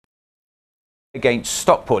against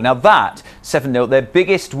Stockport. Now that 7-0, their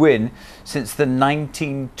biggest win since the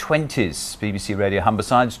 1920s. BBC Radio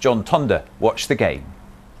Humberside's John Tonder watched the game.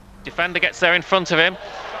 Defender gets there in front of him,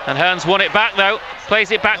 and Hearn's won it back though.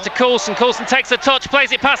 Plays it back to Coulson. Coulson takes a touch,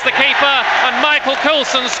 plays it past the keeper, and Michael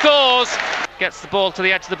Coulson scores. Gets the ball to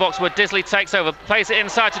the edge of the box where Disley takes over, plays it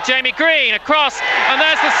inside to Jamie Green, across, and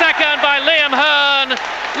there's the second by Liam Hearn.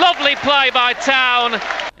 Lovely play by Town.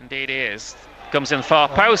 Indeed he is. Comes in the far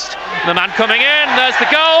post, the man coming in, there's the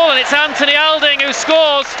goal, and it's Anthony Elding who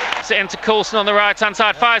scores. It's into Coulson on the right hand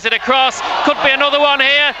side, fires it across, could be another one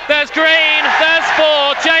here, there's Green, there's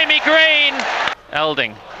 4, Jamie Green.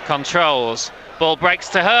 Elding controls, ball breaks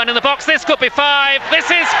to Hearn in the box, this could be 5, this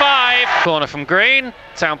is 5. Corner from Green,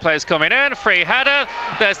 Town players coming in, free header,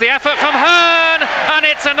 there's the effort from Hearn, and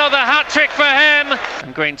it's another hat-trick for him.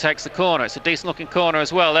 And Green takes the corner, it's a decent looking corner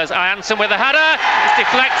as well. There's Ianson with the header, it's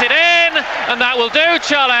deflected in, and that will do.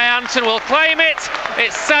 Charlie Ianson will claim it.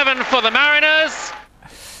 It's 7 for the Mariners.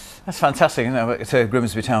 That's fantastic.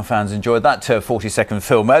 Grimsby Town fans enjoyed that 40-second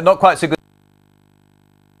film. Not quite so good.